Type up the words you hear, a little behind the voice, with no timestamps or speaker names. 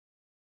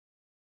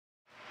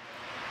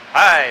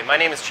Hi, my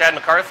name is Chad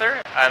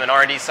MacArthur. I'm an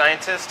R&D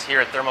Scientist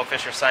here at Thermo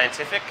Fisher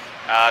Scientific.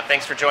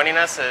 Thanks for joining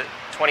us at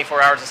 24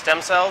 Hours of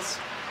Stem Cells.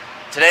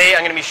 Today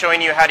I'm going to be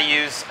showing you how to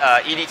use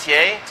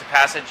EDTA to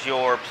passage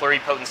your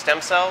pluripotent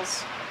stem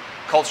cells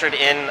cultured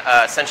in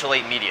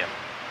essentialate medium.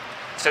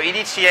 So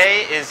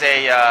EDTA is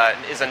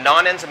a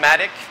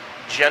non-enzymatic,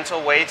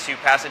 gentle way to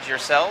passage your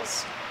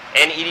cells.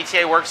 And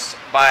EDTA works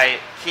by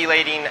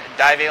chelating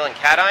divalent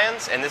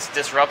cations, and this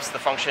disrupts the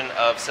function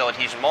of cell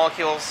adhesion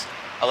molecules,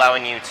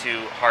 allowing you to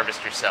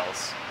harvest your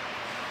cells.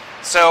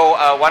 So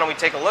why don't we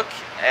take a look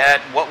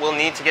at what we'll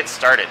need to get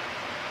started.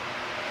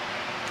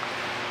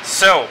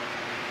 So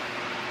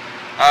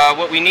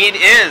what we need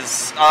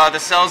is the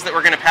cells that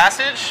we're going to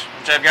passage,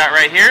 which I've got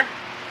right here.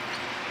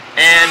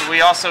 And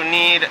we also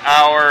need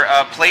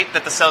our plate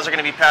that the cells are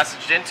going to be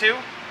passaged into.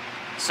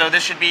 So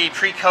this should be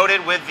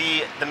pre-coated with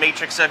the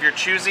matrix of your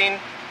choosing.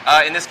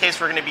 In this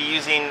case, we're going to be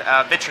using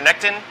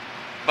vitronectin,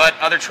 but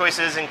other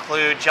choices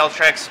include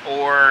Geltrex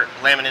or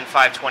laminin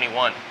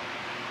 521.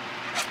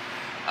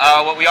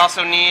 What we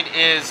also need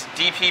is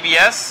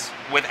DPBS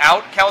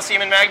without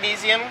calcium and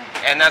magnesium,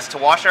 and that's to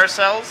wash our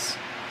cells.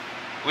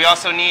 We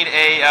also need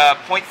a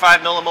 0.5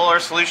 millimolar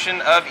solution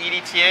of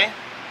EDTA,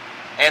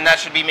 and that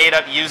should be made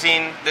up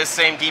using this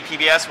same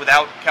DPBS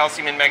without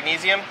calcium and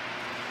magnesium.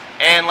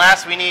 And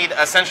last, we need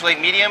essentialate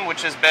medium,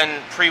 which has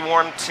been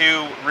pre-warmed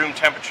to room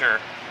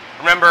temperature.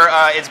 Remember,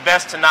 it's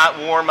best to not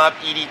warm up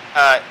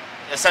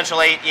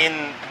essentialate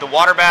in the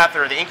water bath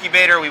or the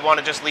incubator. We want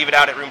to just leave it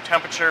out at room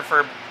temperature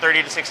for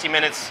 30 to 60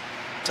 minutes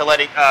to let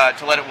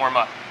it warm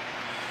up.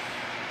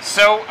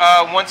 So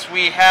once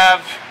we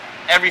have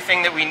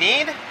everything that we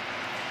need,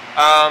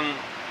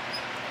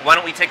 why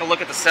don't we take a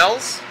look at the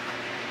cells?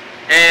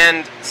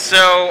 And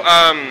so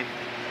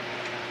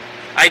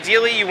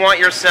ideally, you want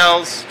your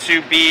cells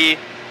to be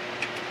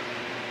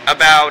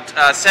about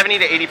 70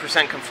 to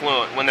 80%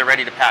 confluent when they're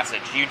ready to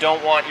passage. You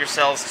don't want your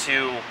cells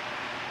to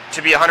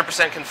be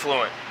 100%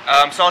 confluent.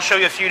 So I'll show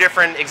you a few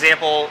different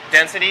example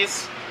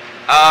densities.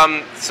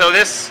 So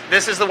this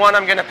is the one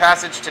I'm going to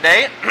passage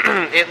today.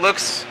 It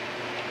looks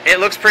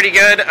pretty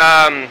good.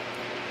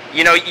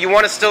 You know, you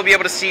want to still be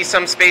able to see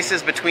some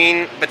spaces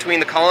between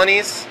the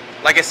colonies.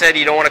 Like I said,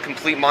 you don't want a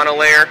complete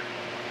monolayer.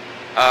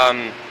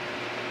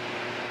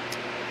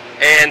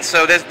 And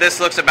so this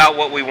looks about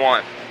what we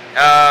want.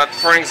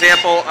 For an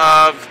example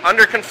of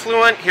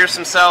underconfluent, here's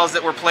some cells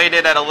that were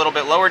plated at a little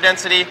bit lower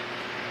density,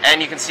 and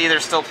you can see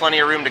there's still plenty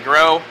of room to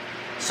grow.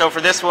 So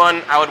for this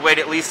one, I would wait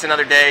at least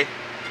another day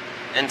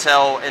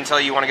until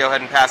you want to go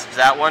ahead and passage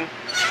that one.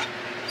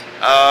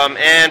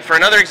 And for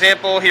another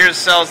example, here's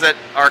cells that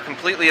are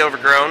completely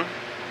overgrown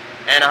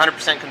and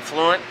 100%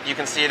 confluent. You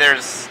can see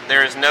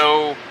there's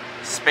no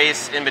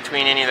space in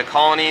between any of the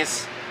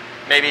colonies.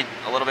 Maybe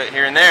a little bit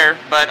here and there,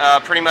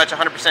 but pretty much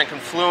 100%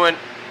 confluent.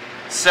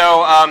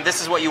 So this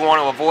is what you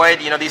want to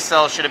avoid. You know, these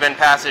cells should have been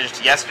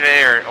passaged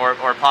yesterday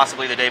or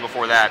possibly the day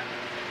before that.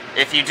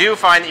 If you do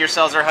find that your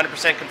cells are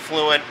 100%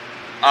 confluent,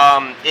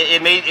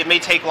 it may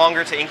take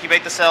longer to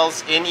incubate the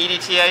cells in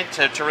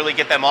EDTA to really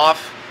get them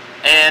off,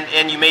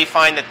 and you may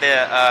find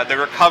that the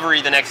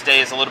recovery the next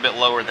day is a little bit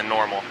lower than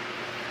normal.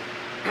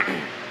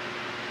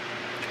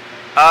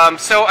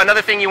 So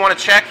another thing you want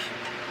to check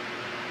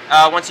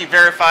once you've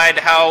verified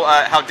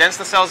how dense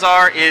the cells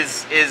are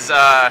is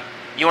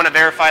you want to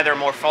verify their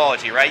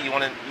morphology, right? You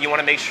want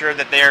to make sure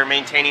that they are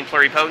maintaining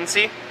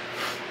pluripotency.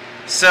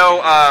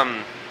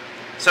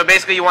 So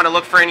basically, you want to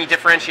look for any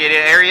differentiated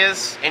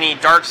areas, any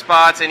dark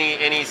spots,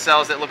 any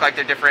cells that look like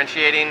they're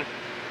differentiating.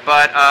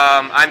 But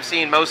I'm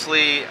seeing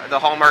mostly the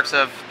hallmarks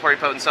of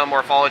pluripotent cell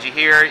morphology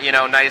here. You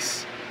know,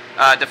 nice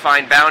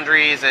defined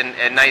boundaries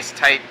and nice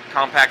tight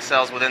compact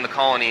cells within the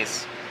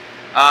colonies.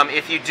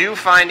 If you do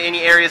find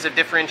any areas of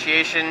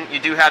differentiation, you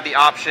do have the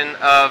option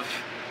of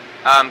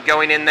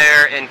going in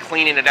there and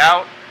cleaning it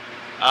out.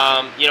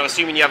 You know,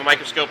 assuming you have a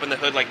microscope in the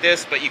hood like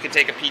this, but you could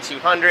take a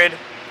P200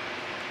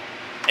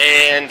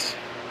 and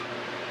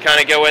kind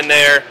of go in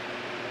there.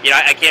 You know,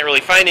 I can't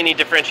really find any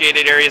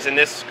differentiated areas in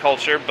this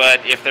culture,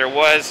 but if there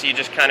was, you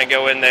just kind of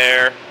go in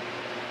there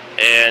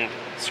and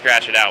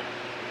scratch it out.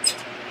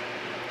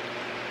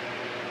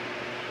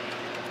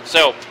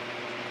 So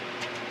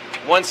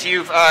once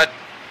you've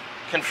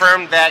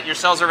confirmed that your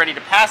cells are ready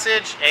to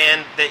passage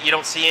and that you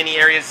don't see any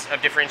areas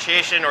of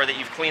differentiation or that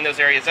you've cleaned those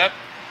areas up,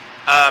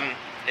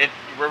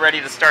 we're ready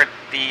to start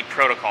the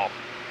protocol.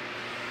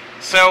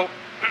 So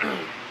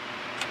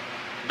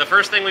the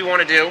first thing we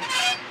want to do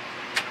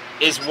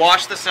is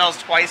wash the cells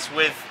twice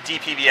with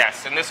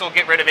DPBS, and this will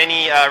get rid of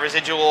any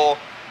residual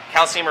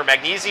calcium or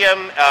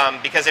magnesium,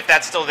 because if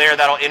that's still there,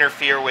 that'll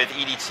interfere with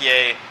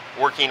EDTA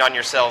working on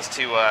your cells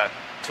to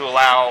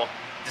allow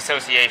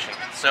dissociation.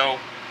 So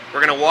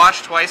we're going to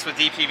wash twice with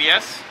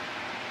DPBS.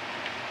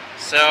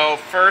 So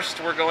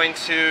first we're going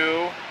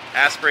to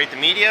aspirate the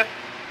media.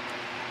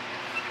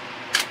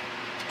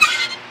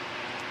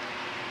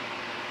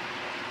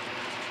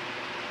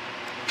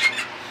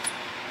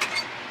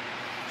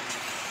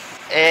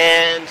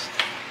 And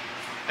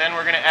then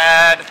we're going to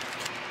add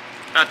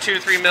about 2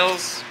 to 3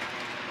 mils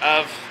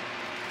of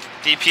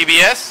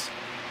DPBS.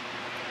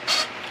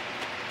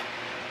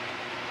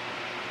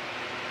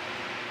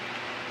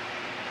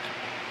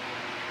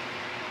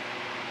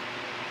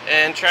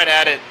 And try to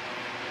add it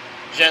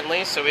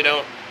gently so we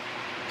don't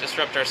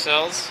disrupt our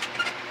cells.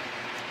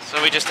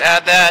 So we just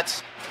add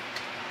that.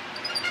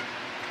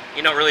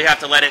 You don't really have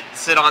to let it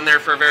sit on there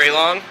for very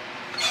long.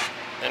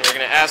 Then we're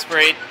going to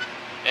aspirate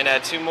and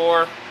add 2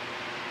 more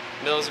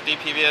mils of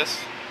DPBS.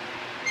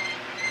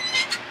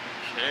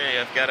 Okay,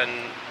 I've got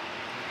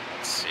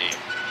let's see.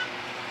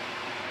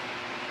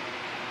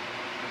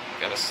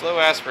 Got a slow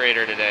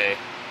aspirator today.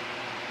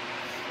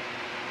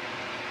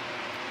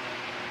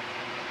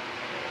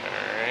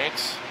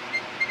 Alright.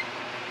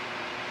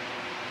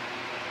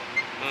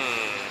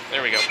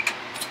 There we go.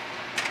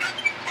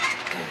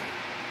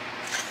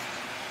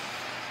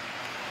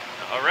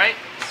 Alright,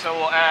 so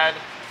we'll add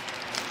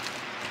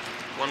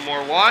 1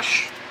 more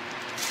wash.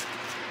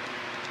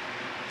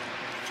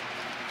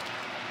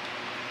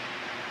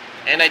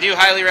 And I do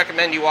highly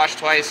recommend you wash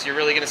twice. You're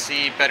really going to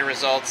see better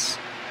results.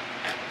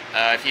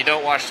 If you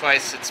don't wash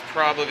twice, it's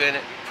probably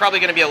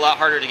going to be a lot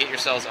harder to get your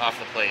cells off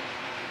the plate.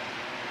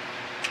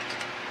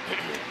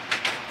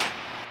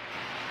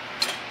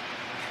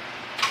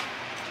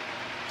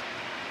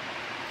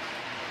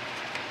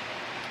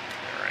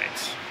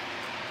 Alright.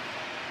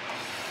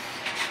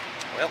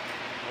 Well,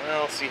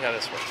 let's see how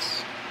this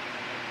works.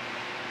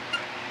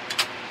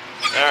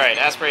 Alright,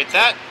 aspirate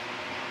that.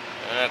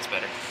 That's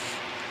better.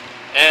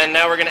 And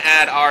now we're going to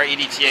add our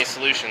EDTA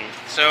solution.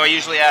 So I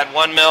usually add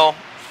 1 mil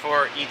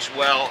for each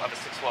well of a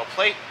 6-well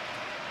plate.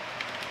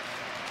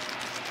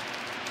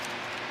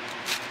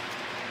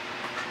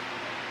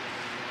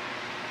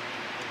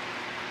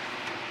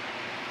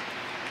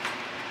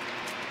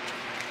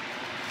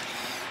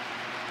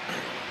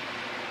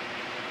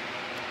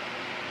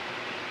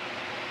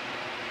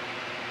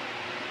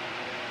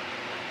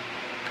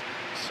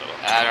 So we'll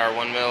add our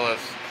 1 mil of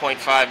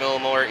 0.5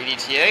 millimolar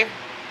EDTA.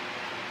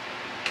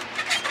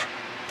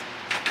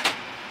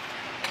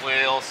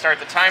 We'll start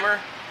the timer,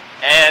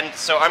 and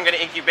so I'm going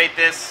to incubate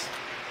this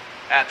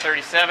at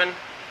 37.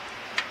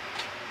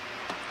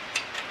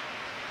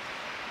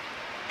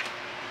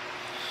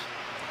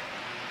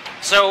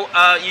 So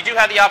you do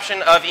have the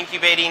option of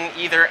incubating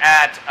either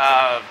at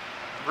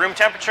room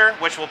temperature,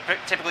 which will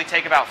typically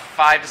take about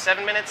 5 to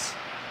 7 minutes,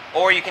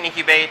 or you can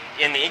incubate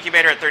in the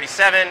incubator at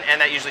 37, and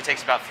that usually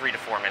takes about 3 to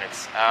 4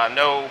 minutes.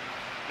 No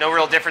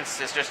real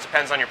difference. It just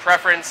depends on your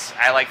preference.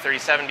 I like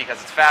 37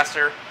 because it's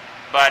faster.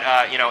 But,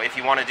 you know, if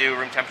you want to do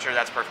room temperature,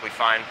 that's perfectly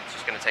fine. It's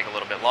just going to take a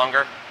little bit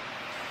longer.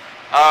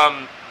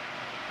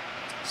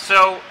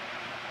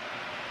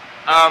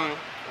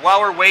 While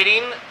we're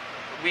waiting,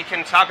 we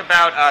can talk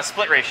about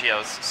split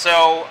ratios.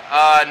 So,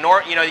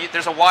 you know,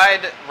 there's a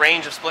wide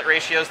range of split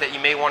ratios that you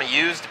may want to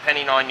use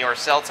depending on your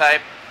cell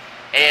type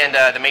and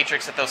the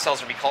matrix that those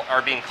cells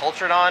are being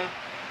cultured on.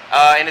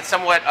 And it's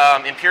somewhat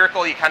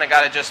empirical. You kind of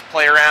got to just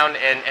play around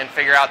and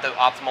figure out the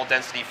optimal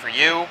density for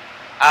you.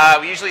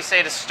 We usually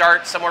say to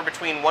start somewhere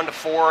between 1 to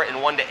 4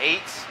 and 1 to 8,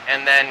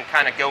 and then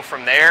kind of go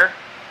from there.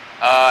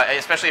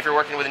 Especially if you're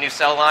working with a new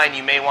cell line,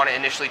 you may want to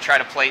initially try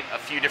to plate a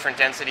few different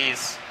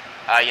densities,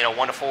 you know,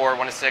 1 to 4,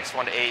 1 to 6,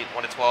 1 to 8,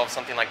 1 to 12,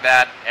 something like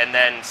that, and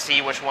then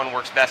see which one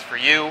works best for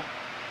you.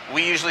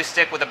 We usually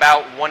stick with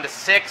about 1 to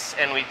 6,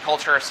 and we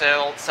culture our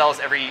cells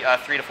every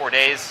 3 to 4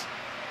 days,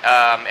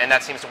 and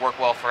that seems to work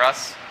well for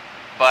us.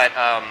 But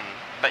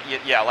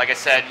yeah, like I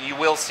said, you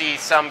will see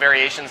some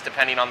variations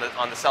depending on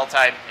the cell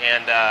type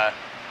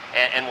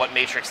and what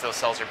matrix those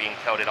cells are being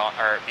coated on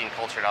or being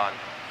cultured on.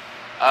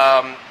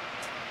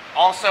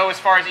 Also, as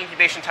far as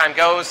incubation time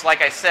goes,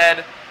 like I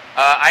said,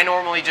 I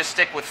normally just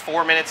stick with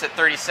 4 minutes at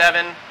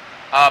 37,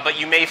 but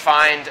you may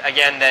find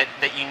again that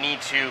you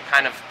need to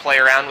kind of play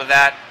around with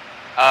that.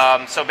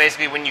 So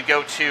basically, when you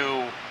go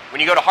to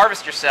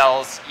harvest your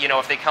cells, you know,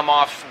 if they come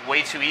off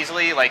way too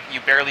easily, like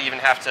you barely even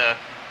have to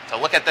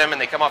look at them and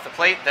they come off the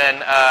plate,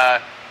 then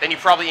you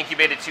probably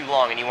incubated too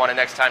long, and you want to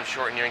next time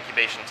shorten your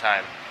incubation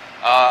time.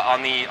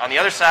 On the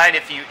other side,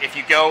 if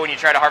you go and you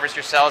try to harvest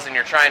your cells and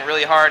you're trying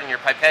really hard and you're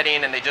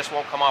pipetting and they just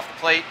won't come off the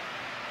plate,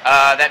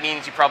 that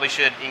means you probably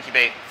should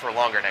incubate for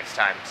longer next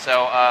time.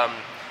 So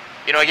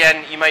you know,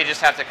 again, you might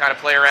just have to kind of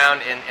play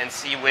around and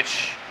see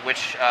which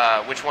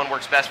one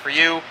works best for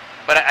you.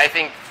 But I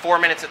think 4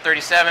 minutes at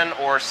 37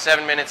 or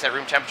 7 minutes at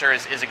room temperature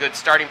is a good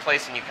starting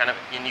place, and you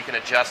can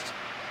adjust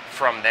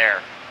from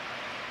there.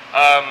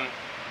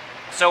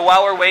 So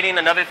while we're waiting,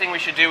 another thing we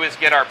should do is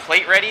get our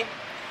plate ready.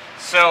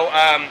 So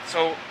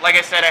like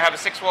I said, I have a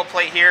 6-well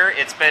plate here.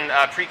 It's been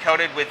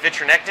pre-coated with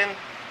vitronectin.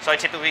 So I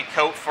typically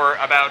coat for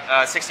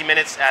about 60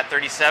 minutes at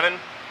 37.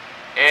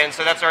 And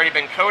so that's already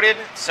been coated.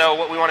 So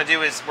what we want to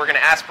do is we're going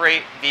to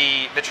aspirate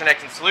the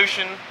vitronectin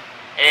solution,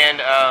 and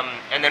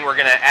then we're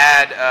going to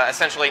add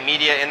essentially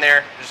media in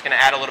there. We're just going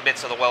to add a little bit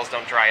so the wells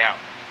don't dry out.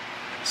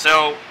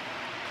 So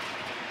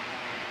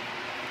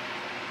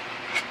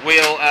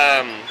we'll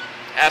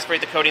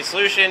aspirate the coating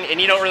solution, and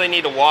you don't really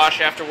need to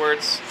wash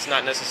afterwards. It's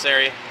not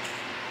necessary.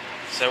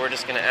 So we're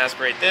just going to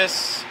aspirate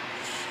this.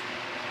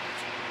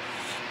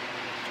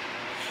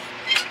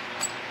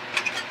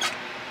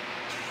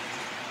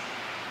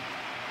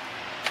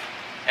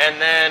 And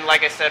then,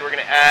 like I said, we're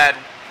going to add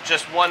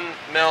just 1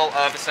 ml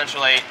of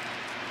Essential 8,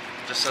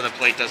 just so the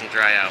plate doesn't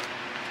dry out.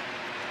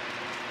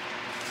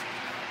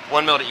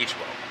 1 ml to each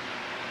well.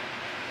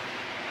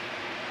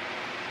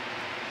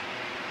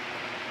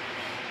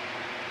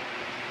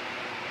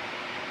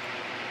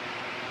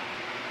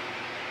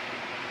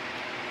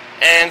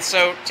 And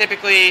so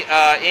typically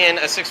in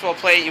a 6-well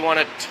plate you want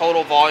a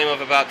total volume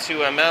of about 2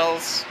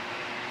 mLs.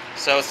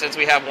 So since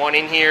we have 1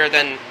 in here,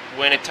 then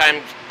when it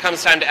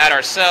comes time to add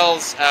our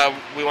cells,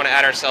 we want to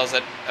add our cells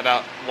at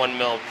about 1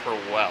 ml per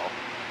well.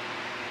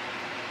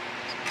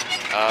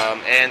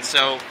 And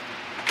so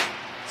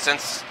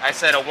since I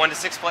said a 1 to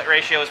 6 plate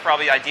ratio is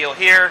probably ideal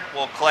here,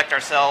 we'll collect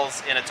our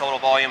cells in a total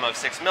volume of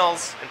 6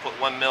 mLs and put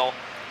 1 ml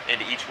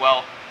into each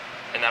well,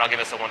 and that'll give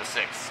us a 1 to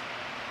 6.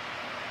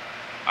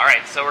 All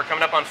right, so we're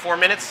coming up on 4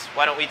 minutes.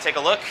 Why don't we take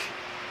a look?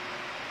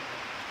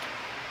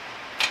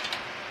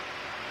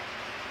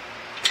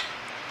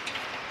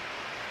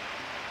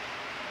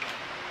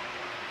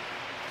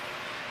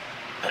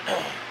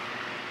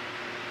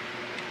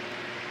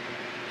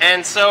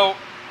 And so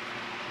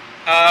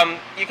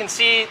you can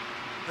see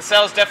the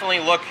cells definitely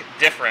look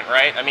different,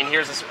 right? I mean,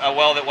 here's a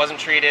well that wasn't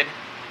treated,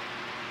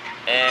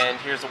 and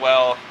here's a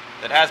well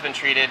that has been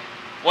treated.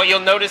 What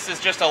you'll notice is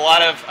just a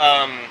lot of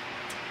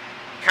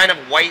kind of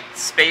white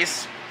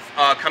space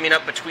coming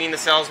up between the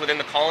cells within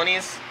the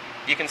colonies.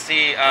 You can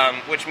see,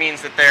 which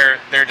means that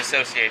they're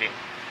dissociating.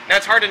 Now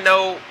it's hard to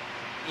know,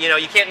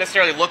 you can't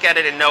necessarily look at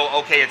it and know,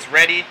 okay, it's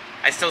ready.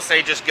 I still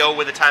say just go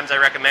with the times I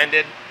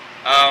recommended,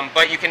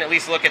 but you can at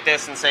least look at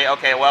this and say,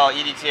 okay, well,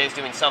 EDTA is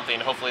doing something.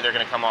 Hopefully they're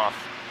going to come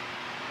off.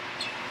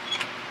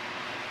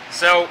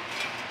 So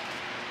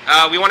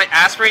we want to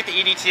aspirate the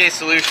EDTA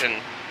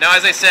solution. Now,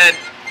 as I said,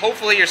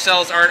 hopefully your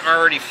cells aren't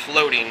already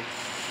floating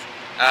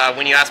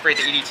when you aspirate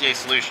the EDTA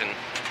solution.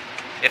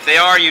 If they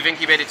are, you've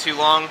incubated too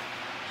long.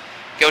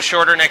 Go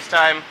shorter next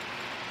time.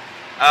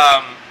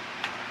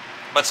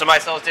 But so my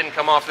cells didn't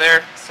come off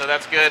there, so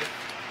that's good.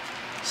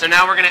 So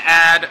now we're going to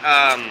add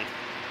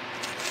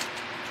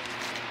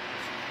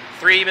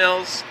 3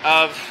 mL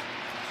of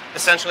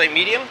Essential 8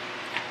 medium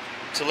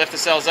to lift the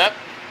cells up.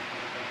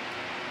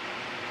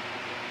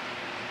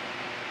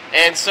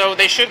 And so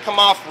they should come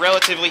off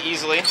relatively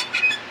easily.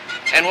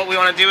 And what we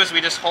want to do is we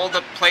just hold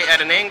the plate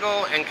at an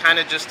angle and kind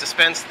of just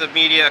dispense the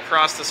media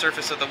across the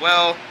surface of the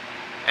well.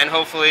 And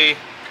hopefully,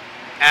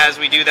 as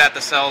we do that,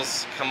 the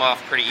cells come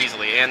off pretty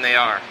easily, and they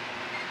are.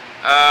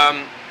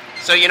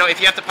 So, if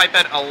you have to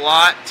pipette a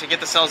lot to get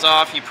the cells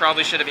off, you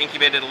probably should have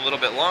incubated a little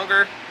bit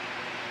longer.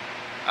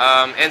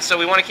 And so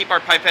we want to keep our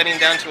pipetting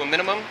down to a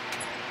minimum.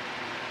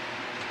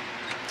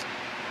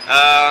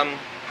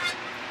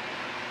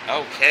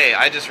 Okay,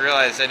 I just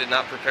realized I did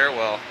not prepare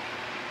well.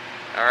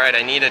 Alright,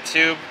 I need a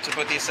tube to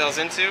put these cells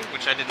into,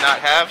 which I did not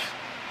have.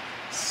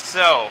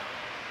 So,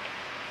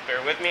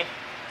 bear with me.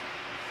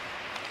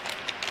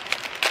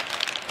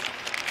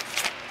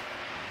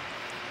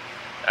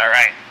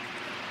 Alright.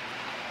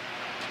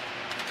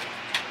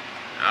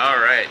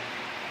 Alright.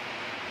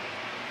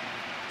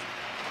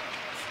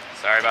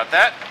 Sorry about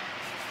that.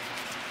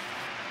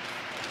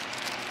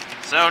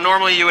 So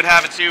normally you would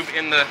have a tube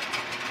in the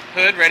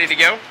hood ready to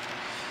go.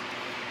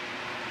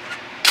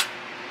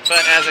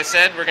 But as I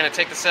said, we're going to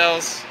take the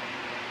cells,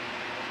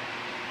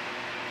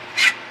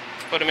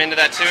 put them into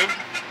that tube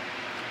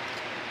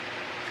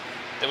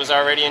that was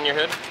already in your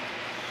hood.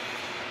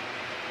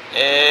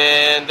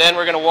 And then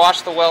we're going to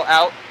wash the well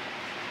out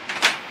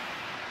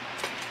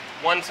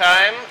one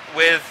time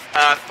with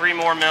 3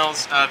 more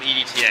mLs of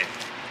EDTA.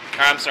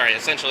 Or, I'm sorry,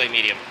 Essential 8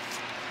 medium.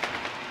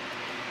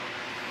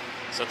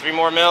 So 3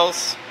 more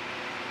mLs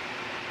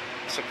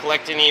to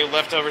collect any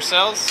leftover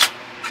cells.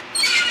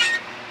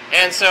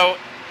 And so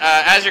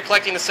as you're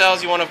collecting the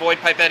cells, you want to avoid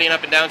pipetting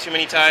up and down too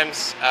many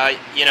times.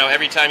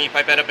 Every time you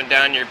pipette up and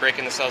down, you're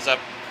breaking the cells up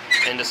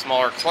into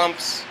smaller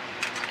clumps,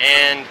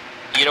 and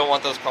you don't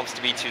want those clumps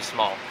to be too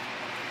small.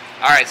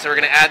 Alright, so we're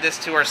going to add this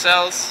to our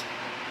cells,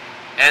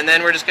 and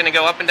then we're just going to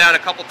go up and down a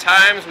couple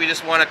times. We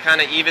just want to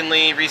kind of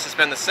evenly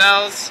resuspend the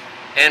cells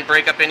and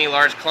break up any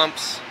large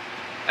clumps.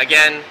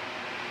 Again,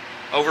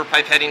 over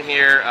pipetting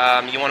here,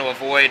 you want to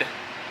avoid,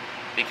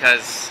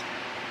 because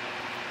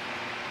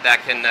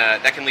that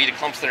can lead to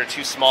clumps that are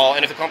too small,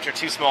 and if the clumps are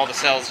too small, the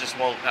cells just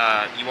won't,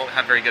 you won't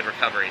have very good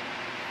recovery.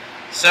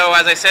 So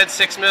as I said,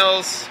 6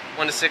 mLs,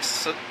 1 to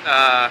 6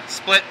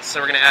 split, so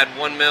we're going to add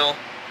 1 mL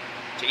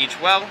to each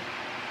well.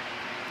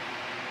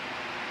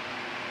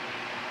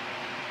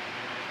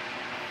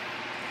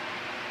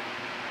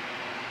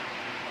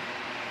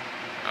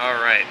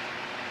 Alright.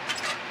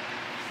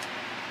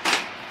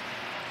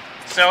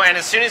 So, and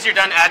as soon as you're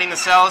done adding the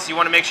cells, you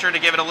want to make sure to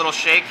give it a little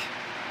shake.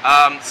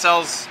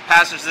 Cells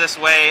passage this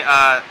way,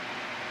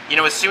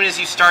 as soon as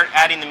you start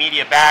adding the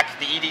media back,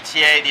 the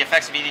EDTA, the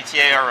effects of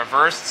EDTA are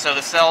reversed, so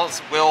the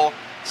cells will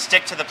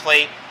stick to the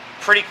plate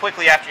pretty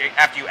quickly after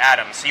you add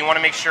them. So you want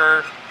to make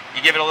sure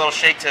you give it a little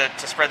shake to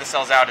spread the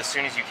cells out as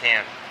soon as you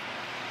can.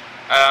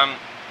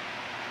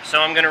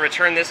 So I'm going to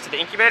return this to the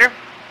incubator.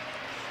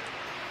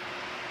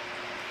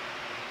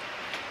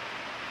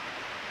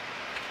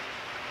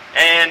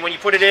 And when you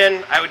put it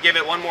in, I would give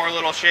it one more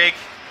little shake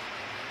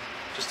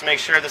just to make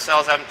sure the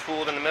cells haven't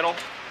pooled in the middle.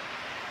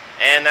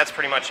 And that's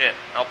pretty much it.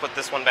 I'll put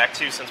this one back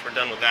too since we're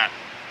done with that.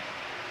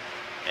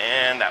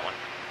 And that one.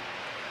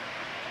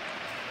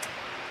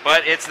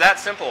 But it's that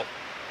simple.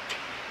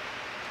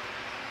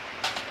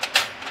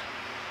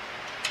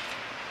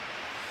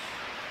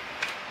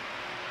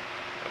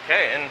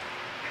 Okay, and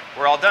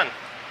we're all done.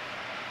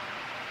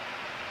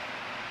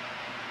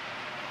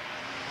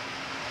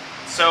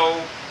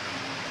 So,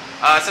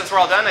 since we're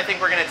all done, I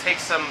think we're going to take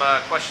some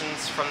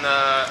questions from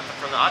the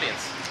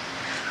audience.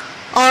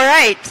 All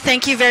right.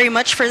 Thank you very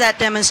much for that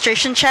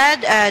demonstration,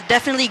 Chad.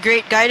 Definitely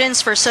great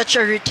guidance for such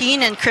a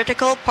routine and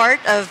critical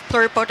part of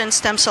pluripotent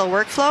stem cell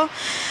workflow.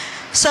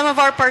 Some of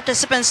our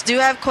participants do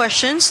have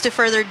questions to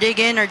further dig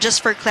in or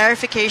just for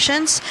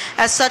clarifications.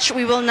 As such,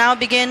 we will now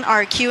begin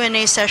our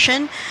Q&A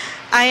session.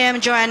 I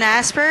am Joanna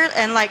Asper,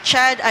 and like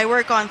Chad, I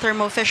work on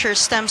Thermo Fisher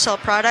stem cell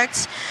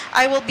products.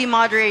 I will be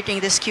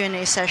moderating this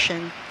Q&A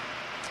session.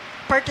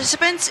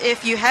 Participants,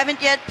 if you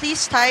haven't yet,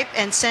 please type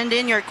and send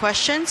in your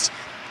questions.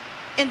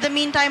 In the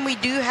meantime, we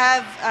do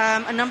have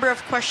a number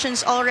of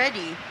questions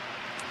already.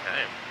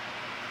 Okay.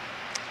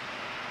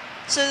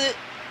 So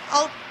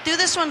I'll do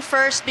this one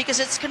first because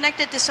it's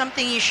connected to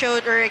something you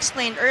showed or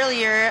explained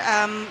earlier,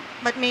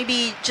 but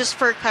maybe just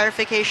for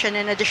clarification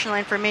and additional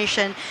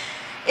information.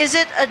 Is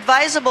it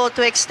advisable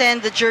to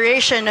extend the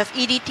duration of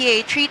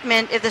EDTA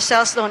treatment if the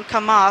cells don't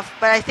come off?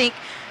 But I think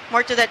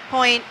more to that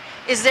point,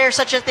 is there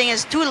such a thing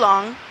as too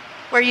long,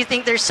 where you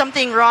think there's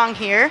something wrong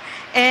here?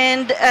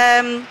 And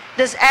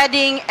does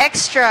adding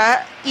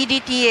extra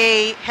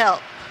EDTA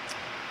help?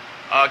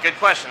 Good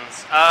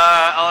questions.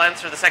 I'll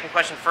answer the second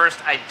question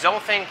first. I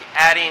don't think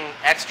adding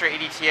extra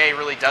EDTA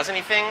really does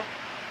anything.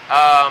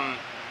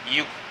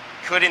 You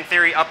could, in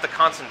theory, up the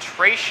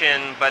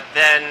concentration, but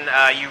then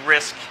you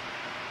risk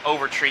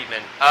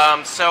over-treatment.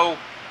 So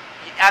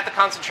at the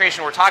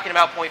concentration, we're talking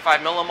about 0.5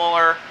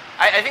 millimolar.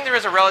 I think there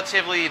is a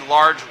relatively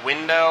large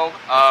window.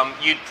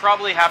 You'd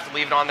probably have to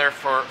leave it on there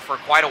for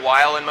quite a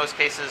while in most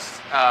cases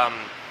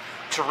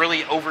to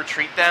really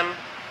over-treat them.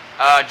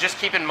 Just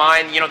keep in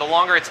mind, the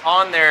longer it's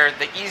on there,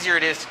 the easier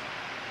it's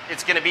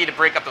going to be to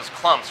break up those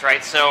clumps,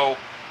 right? So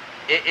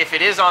if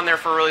it is on there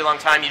for a really long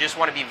time, you just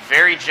want to be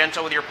very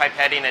gentle with your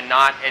pipetting and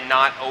not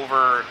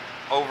over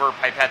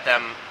pipette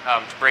them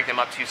to break them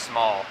up too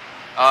small.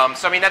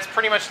 So I mean, that's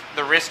pretty much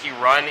the risk you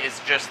run,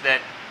 is just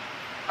that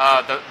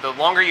the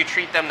longer you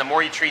treat them, the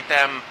more you treat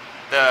them,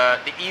 the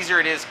easier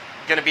it is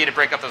going to be to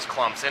break up those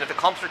clumps. And if the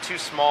clumps are too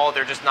small,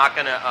 they're just not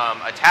going to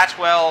attach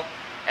well,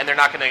 and they're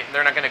not going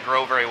to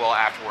grow very well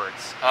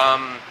afterwards.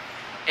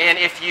 And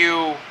if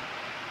you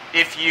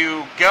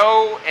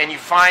go and you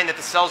find that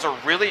the cells are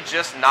really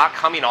just not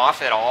coming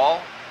off at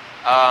all,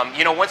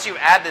 once you've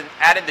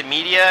added the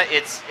media,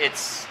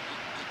 it's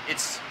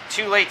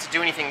too late to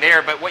do anything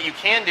there. But what you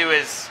can do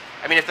is,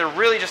 I mean, if they're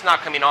really just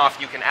not coming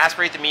off, you can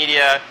aspirate the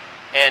media,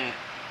 and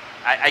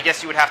I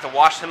guess you would have to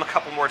wash them a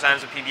couple more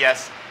times with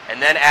PBS, and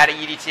then add an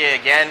EDTA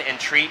again and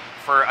treat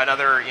for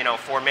another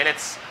 4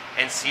 minutes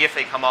and see if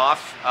they come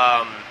off.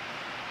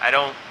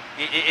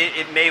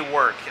 It may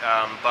work,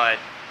 but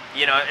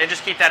and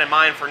just keep that in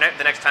mind for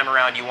the next time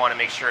around. You want to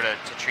make sure to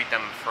treat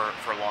them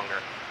for longer.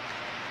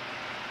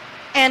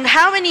 And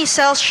how many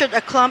cells should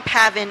a clump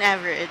have in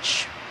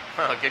average?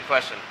 Oh, good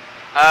question.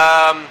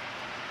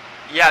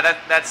 Yeah,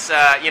 that's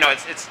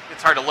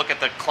it's hard to look at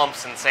the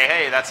clumps and say,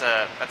 hey, that's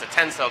a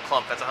 10-cell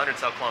clump, that's a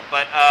 100-cell clump.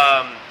 But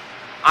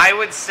I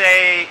would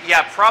say,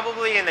 yeah,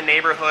 probably in the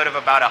neighborhood of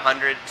about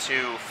 100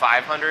 to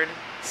 500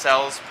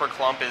 cells per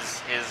clump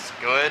is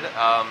good.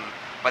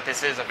 But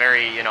this is a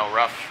very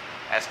rough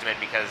estimate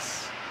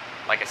because,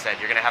 like I said,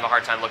 you're going to have a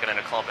hard time looking at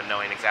a clump and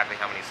knowing exactly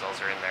how many cells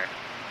are in there.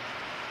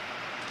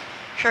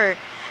 Sure.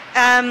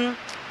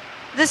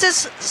 This is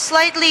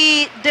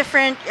slightly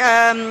different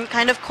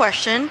kind of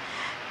question.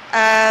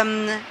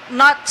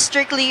 Not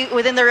strictly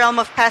within the realm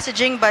of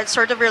passaging, but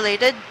sort of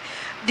related.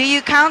 Do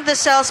you count the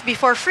cells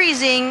before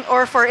freezing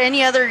or for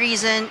any other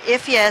reason?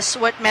 If yes,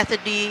 what method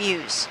do you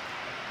use?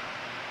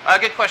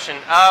 Good question.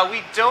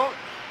 We don't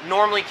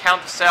normally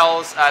count the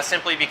cells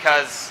simply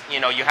because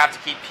you have to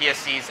keep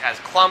PSCs as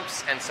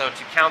clumps, and so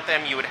to count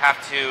them you would have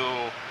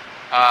to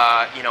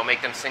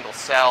make them single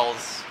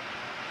cells.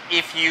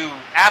 If you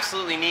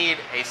absolutely need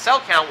a cell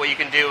count, what you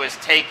can do is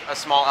take a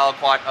small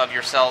aliquot of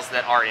your cells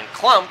that are in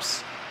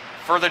clumps,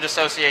 further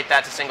dissociate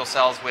that to single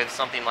cells with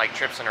something like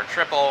trypsin or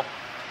triple,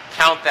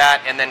 count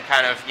that, and then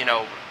kind of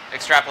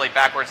extrapolate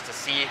backwards to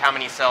see how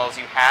many cells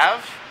you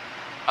have.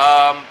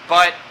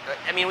 But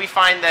I mean, we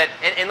find that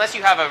unless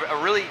you have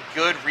a really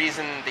good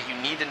reason that you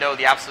need to know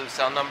the absolute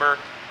cell number,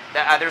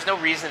 there's no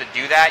reason to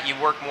do that.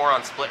 You work more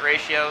on split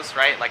ratios,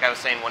 right? Like I was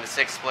saying,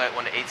 1:6 split,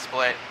 1:8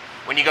 split.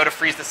 When you go to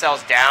freeze the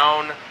cells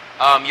down,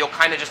 you'll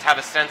kind of just have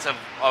a sense of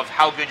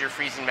how good your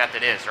freezing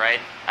method is, right?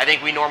 I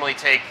think we normally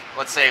take,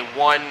 let's say,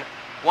 one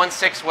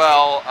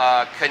 6-well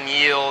can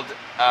yield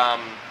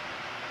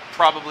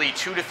probably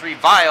 2 to 3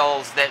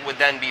 vials that would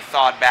then be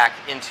thawed back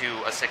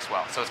into a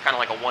 6-well. So it's kind of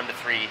like a 1 to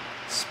 3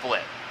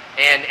 split.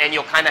 And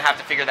you'll kind of have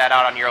to figure that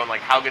out on your own,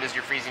 like how good is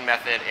your freezing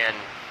method, and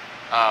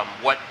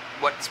what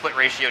split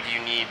ratio do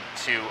you need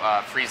to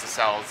freeze the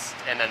cells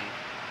and then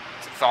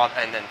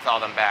thaw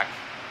them back.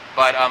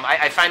 But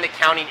I find that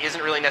counting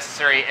isn't really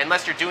necessary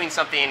unless you're doing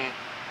something.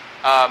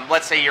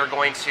 Let's say you're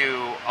going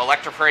to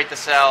electroporate the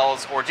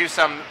cells or do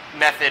some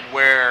method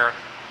where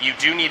you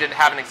do need to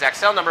have an exact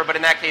cell number, but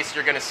in that case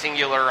you're going to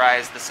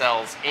singularize the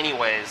cells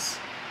anyways.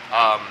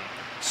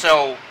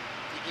 So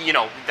you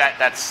know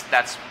that's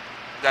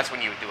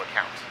when you would do a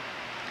count.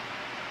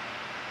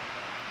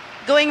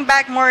 Going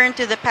back more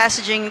into the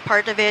passaging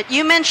part of it,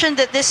 you mentioned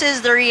that this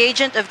is the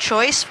reagent of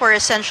choice for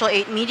Essential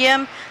 8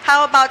 medium.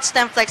 How about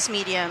StemFlex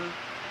medium?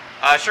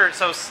 Sure.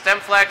 So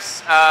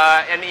StemFlex,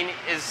 I mean,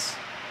 is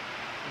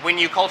when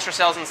you culture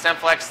cells in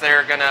StemFlex,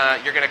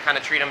 you're gonna kind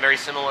of treat them very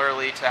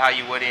similarly to how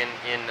you would in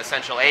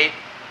Essential 8.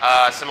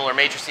 Similar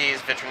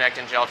matrices,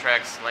 vitronectin,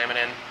 Geltrex,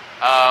 laminin,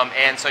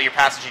 and so your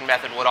passaging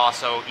method would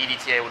also,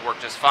 EDTA would work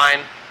just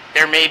fine.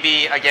 There may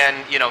be,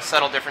 again, you know,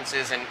 subtle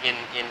differences in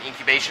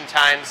incubation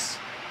times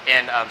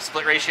and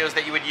split ratios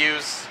that you would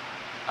use.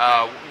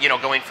 You know,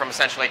 going from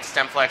Essential 8 to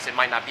StemFlex, it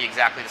might not be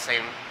exactly the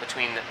same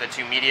between the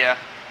two media,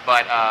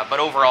 but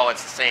overall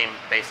it's the same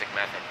basic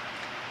method.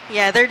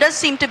 Yeah, there does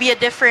seem to be a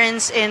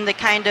difference in the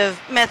kind of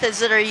methods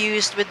that are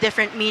used with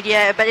different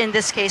media, but in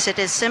this case it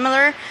is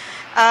similar.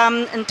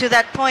 And to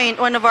that point,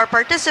 one of our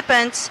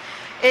participants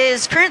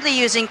is currently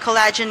using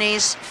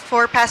collagenase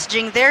for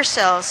passaging their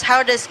cells.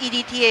 How does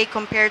EDTA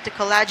compare to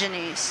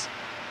collagenase?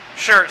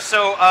 Sure.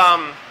 So,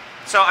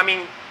 I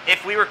mean,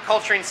 if we were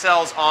culturing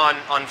cells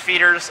on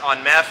feeders,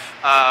 on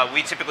MEF,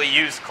 we typically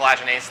use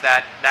collagenase.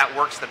 That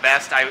works the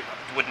best. I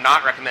would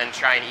not recommend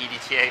trying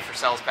EDTA for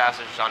cells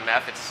passaged on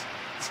MEF.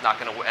 It's not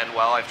going to end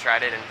well. I've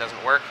tried it and it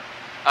doesn't work.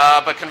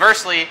 But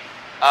conversely,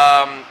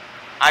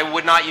 I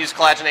would not use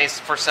collagenase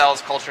for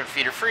cells cultured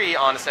feeder-free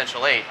on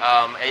Essential 8.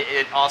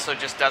 It also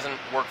just doesn't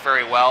work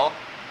very well.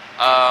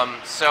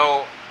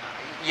 So,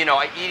 you know,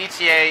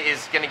 EDTA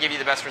is going to give you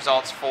the best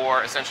results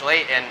for Essential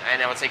 8,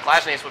 and I would say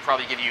collagenase would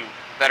probably give you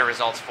better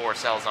results for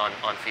cells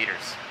on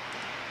feeders.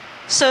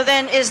 So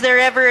then, is there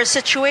ever a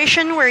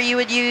situation where you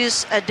would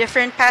use a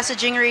different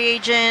passaging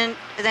reagent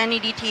than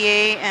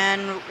EDTA,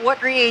 and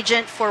what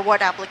reagent for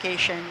what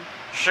application?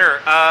 Sure.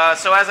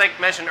 So as I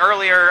mentioned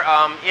earlier,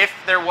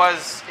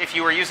 if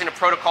you were using a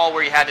protocol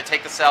where you had to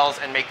take the cells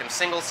and make them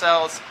single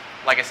cells,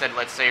 like I said,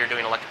 let's say you're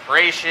doing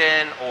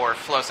electroporation or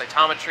flow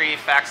cytometry,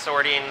 fax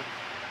sorting,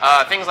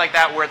 things like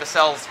that where the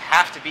cells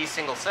have to be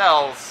single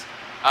cells,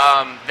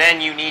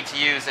 then you need to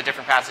use a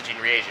different passaging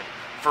reagent.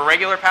 For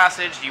regular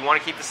passage, you want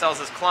to keep the cells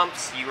as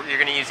clumps. You're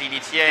going to use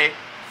EDTA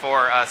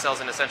for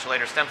cells in Essential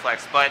 8 or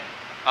StemFlex. But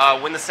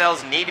when the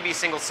cells need to be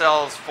single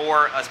cells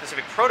for a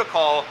specific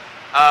protocol,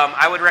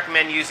 I would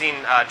recommend using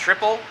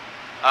triple.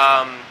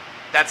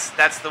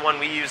 That's the one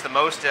we use the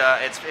most.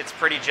 It's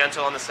pretty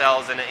gentle on the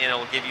cells, and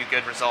it'll give you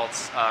good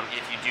results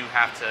if you do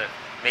have to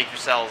make your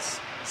cells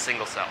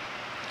single cell.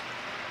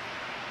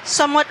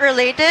 Somewhat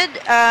related,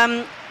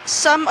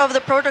 some of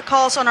the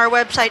protocols on our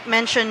website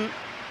mention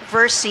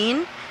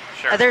Versine.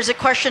 Sure. There's a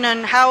question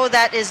on how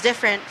that is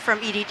different from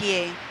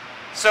EDTA.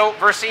 So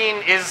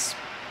Versine is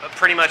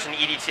pretty much an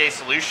EDTA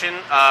solution.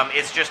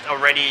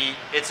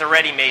 It's a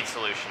ready-made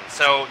solution.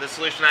 So the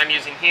solution I'm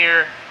using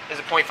here is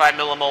a 0.5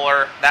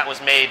 millimolar. That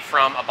was made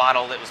from a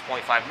bottle that was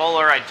 0.5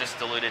 molar. I just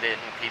diluted it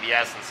in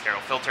PBS and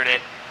sterile filtered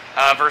it.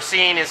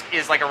 Versine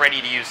is like a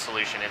ready-to-use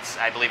solution.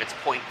 I believe it's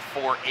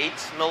 0.48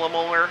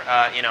 millimolar.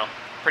 You know,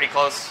 pretty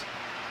close.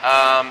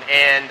 But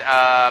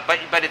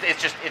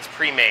it's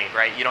pre-made,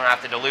 right? You don't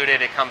have to dilute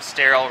it. It comes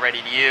sterile,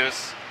 ready to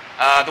use.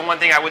 The one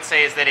thing I would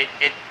say is that it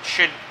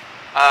should.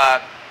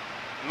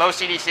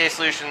 Most EDTA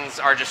solutions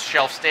are just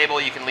shelf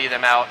stable. You can leave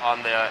them out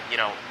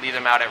leave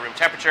them out at room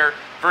temperature.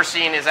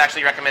 Versine is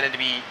actually recommended to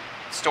be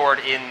stored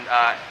in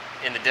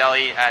the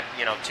deli at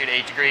 2 to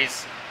 8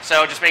 degrees.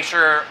 So just make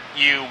sure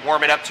you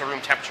warm it up to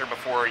room temperature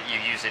before you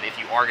use it if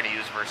you are going to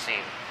use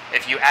Versine.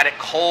 If you add it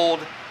cold,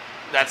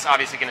 that's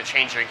obviously going to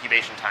change your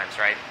incubation times,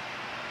 right?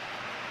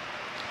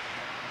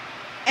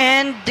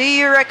 And do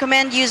you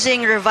recommend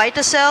using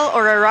Revitacell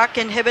or a ROCK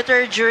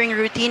inhibitor during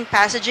routine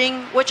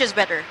passaging? Which is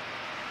better?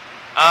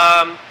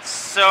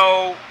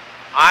 So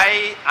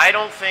I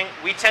don't think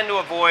we tend to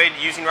avoid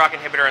using ROCK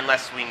inhibitor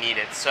unless we need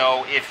it.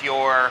 So if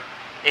you're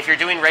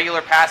doing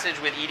regular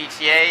passage with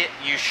EDTA,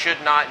 you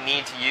should not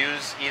need to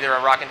use either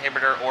a ROCK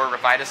inhibitor or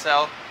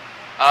Revitacell.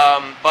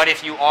 But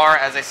if you are,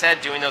 as I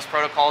said, doing those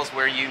protocols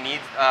where you need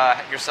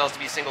your cells to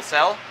be single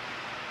cell,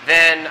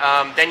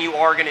 then you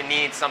are going to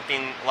need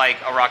something like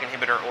a ROCK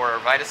inhibitor or a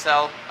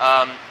Revitacell.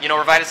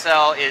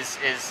 Revitacell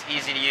is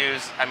easy to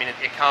use. I mean,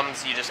 it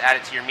comes, you just add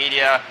it to your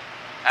media.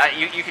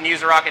 You can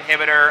use a ROCK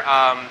inhibitor.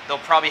 They'll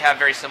probably have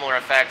very similar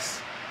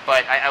effects,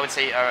 but I would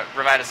say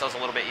Revitacell is a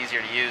little bit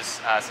easier to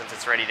use since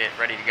it's ready to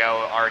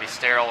go, already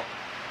sterile.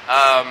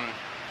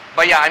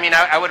 But yeah, I mean,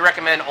 I would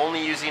recommend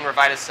only using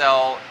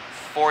Revitacell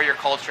for your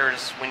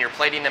cultures when you're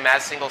plating them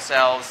as single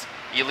cells.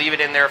 You leave it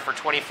in there for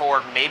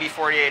 24, maybe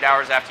 48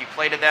 hours after you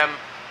plated them,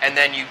 and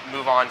then you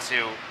move on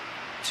to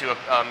to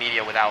a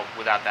media without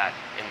that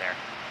in there.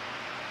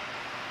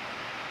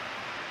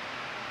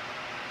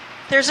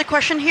 There's a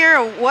question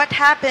here. What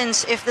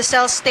happens if the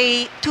cells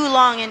stay too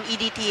long in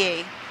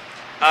EDTA?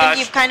 I think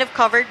you've kind of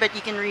covered, but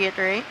you can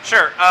reiterate.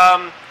 Sure.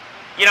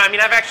 You know, I mean,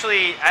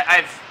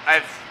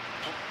 I've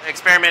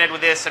experimented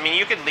with this. I mean,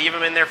 you could leave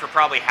them in there for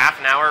probably half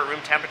an hour at room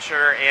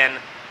temperature, and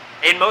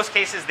in most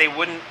cases they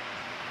wouldn't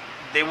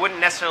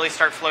necessarily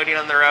start floating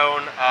on their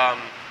own.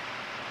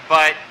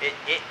 But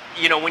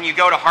you know, when you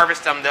go to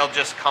harvest them, they'll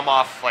just come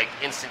off like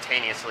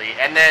instantaneously.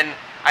 And then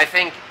I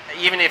think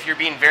even if you're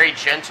being very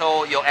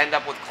gentle, you'll end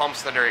up with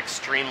clumps that are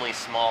extremely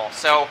small.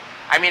 So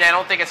I mean, I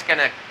don't think it's going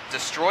to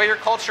destroy your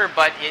culture,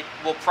 but it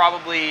will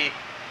probably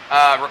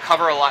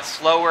recover a lot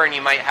slower, and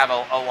you might have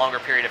a longer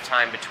period of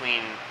time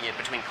between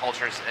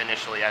cultures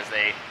initially as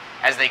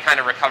they kind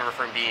of recover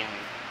from being,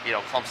 you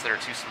know, clumps that are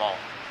too small.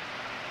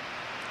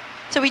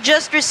 So we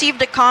just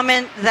received a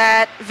comment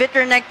that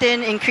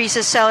vitronectin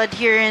increases cell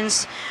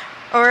adherence,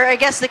 or I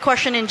guess the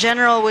question in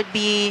general would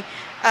be,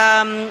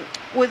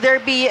 would there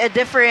be a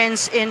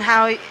difference in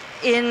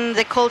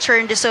the culture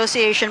and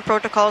dissociation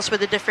protocols with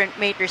the different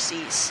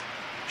matrices?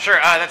 Sure,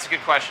 that's a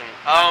good question.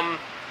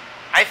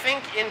 I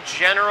think in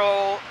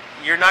general,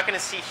 you're not going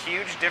to see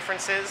huge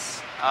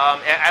differences.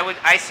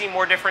 I see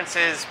more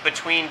differences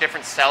between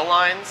different cell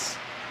lines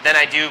than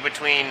I do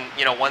between,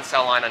 you know, one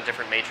cell line on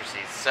different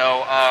matrices.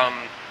 So,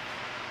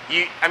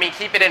 I mean,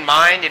 keep it in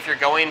mind if you're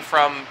going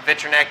from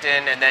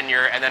vitronectin and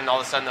then all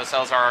of a sudden those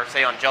cells are,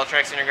 say, on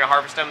Geltrex and you're going to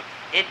harvest them.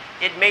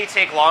 It may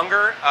take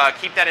longer.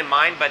 Keep that in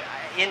mind, but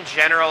in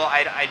general,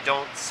 I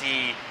don't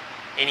see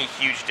any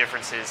huge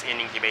differences in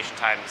incubation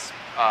times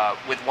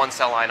with one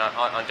cell line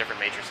on different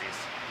matrices.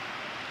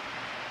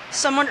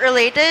 Somewhat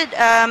related,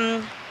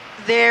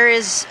 there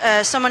is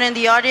someone in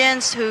the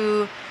audience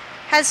who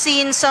has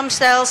seen some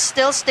cells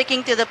still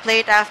sticking to the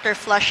plate after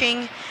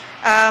flushing.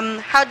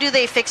 How do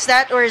they fix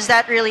that, or is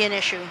that really an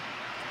issue?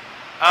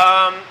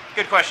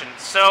 Good question.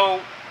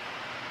 So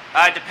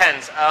it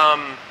depends.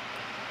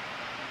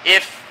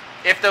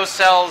 If those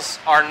cells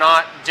are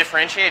not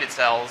differentiated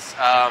cells,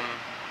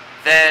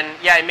 then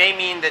yeah, it may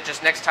mean that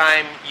just next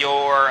time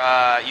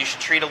you should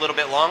treat a little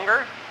bit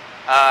longer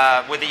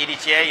with the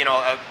EDTA. You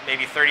know,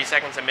 maybe 30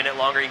 seconds, a minute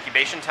longer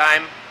incubation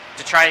time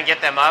to try and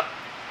get them up.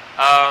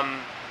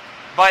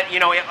 But you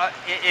know,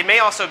 it may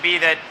also be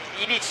that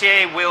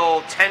EDTA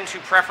will tend to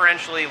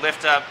preferentially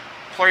lift up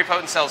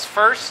pluripotent cells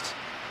first,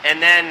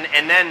 and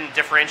then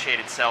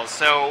differentiated cells.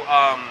 So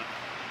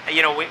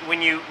you know,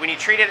 when you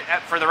treat it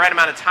for the right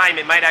amount of time,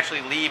 it might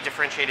actually leave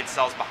differentiated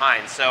cells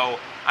behind. So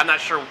I'm not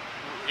sure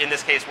in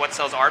this case what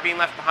cells are being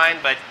left behind,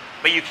 but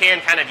you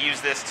can kind of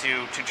use this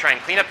to try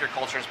and clean up your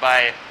cultures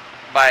by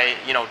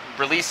you know,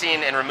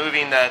 releasing and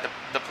removing the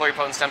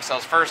pluripotent stem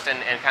cells first,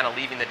 and kind of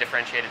leaving the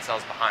differentiated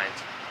cells behind.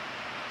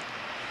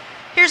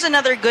 Here's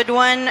another good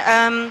one.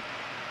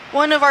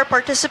 One of our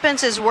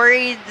participants is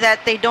worried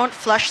that they don't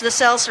flush the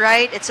cells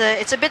right. It's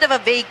a bit of a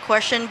vague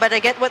question, but I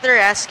get what they're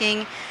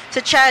asking.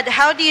 So Chad,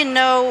 how do you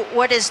know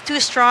what is too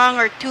strong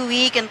or too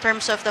weak in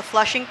terms of the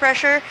flushing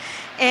pressure?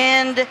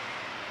 And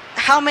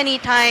how many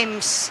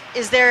times,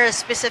 is there a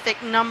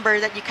specific number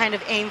that you kind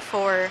of aim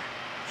for?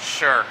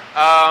 Sure.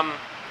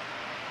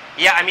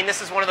 Yeah, I mean,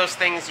 this is one of those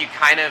things you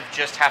kind of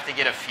just have to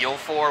get a feel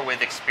for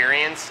with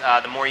experience.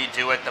 The more you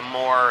do it, the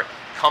more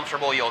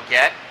comfortable you'll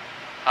get.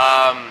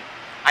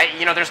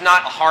 You know, there's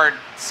not a hard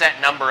set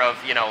number of,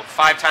 you know,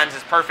 5 times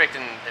is perfect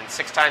and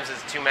 6 times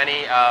is too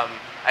many.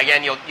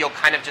 Again, you'll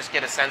kind of just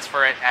get a sense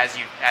for it as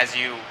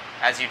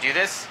you do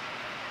this.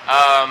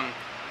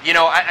 You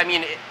know, I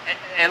mean,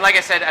 and like I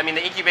said, I mean,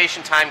 the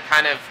incubation time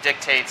kind of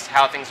dictates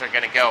how things are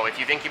going to go. If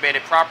you've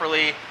incubated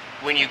properly,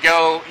 when you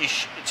go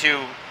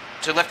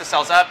to lift the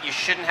cells up, you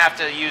shouldn't have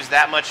to use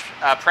that much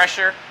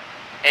pressure,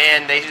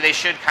 and they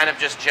should kind of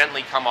just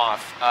gently come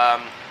off.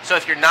 So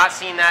if you're not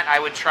seeing that, I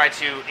would try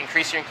to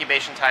increase your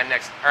incubation time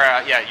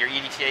your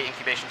EDTA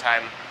incubation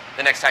time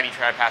the next time you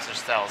try to passage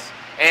cells.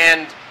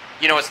 And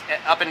you know, it's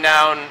up and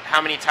down,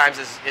 how many times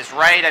is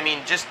right. I mean,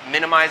 just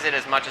minimize it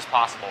as much as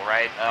possible,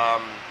 right?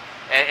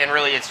 And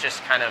really, it's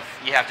just kind of,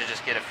 you have to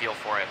just get a feel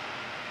for it.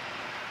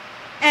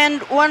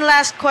 And one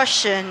last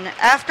question.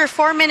 After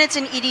 4 minutes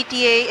in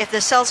EDTA, if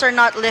the cells are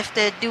not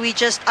lifted, do we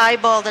just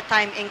eyeball the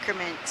time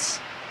increments?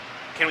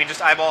 Can we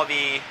just eyeball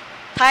the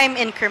time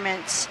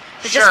increments?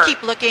 So sure. Just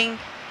keep looking.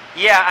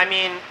 Yeah, I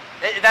mean,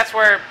 that's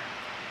where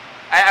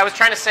I was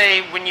trying to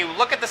say, when you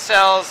look at the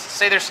cells,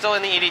 say they're still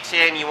in the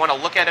EDTA, and you want to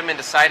look at them and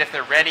decide if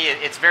they're ready,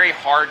 it's very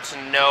hard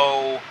to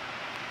know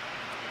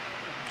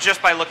just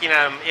by looking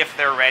at them if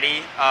they're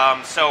ready.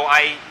 So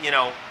you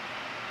know,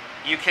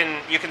 you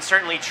can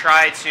certainly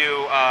try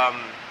to,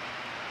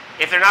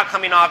 if they're not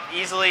coming off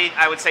easily,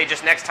 I would say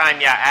just next time,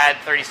 yeah, add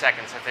 30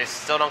 seconds. If they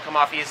still don't come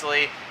off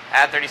easily,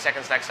 add 30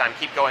 seconds next time.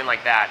 Keep going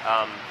like that.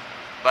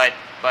 But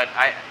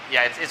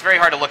it's very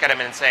hard to look at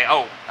them and say,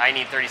 oh, I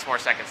need 30 more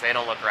seconds. They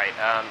don't look right.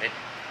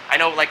 I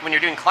know, like when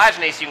you're doing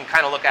collagenase, you can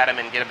kind of look at them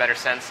and get a better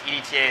sense.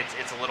 EDTA,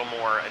 it's a little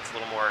more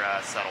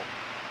subtle.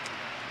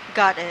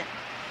 Got it.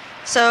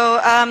 So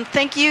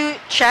thank you,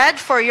 Chad,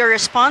 for your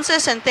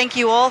responses, and thank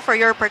you all for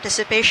your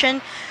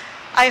participation.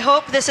 I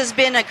hope this has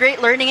been a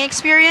great learning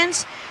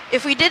experience.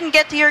 If we didn't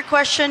get to your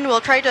question,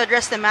 we'll try to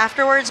address them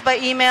afterwards by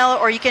email,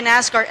 or you can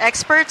ask our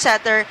experts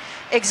at their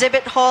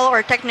exhibit hall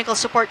or technical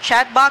support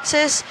chat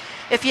boxes.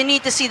 If you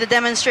need to see the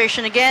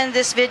demonstration again,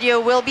 this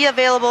video will be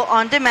available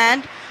on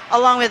demand,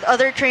 along with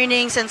other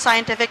trainings and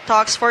scientific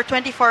talks for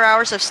 24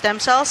 hours of stem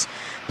cells.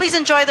 Please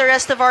enjoy the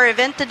rest of our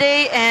event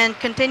today and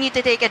continue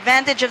to take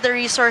advantage of the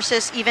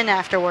resources even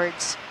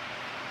afterwards.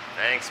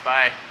 Thanks,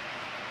 bye.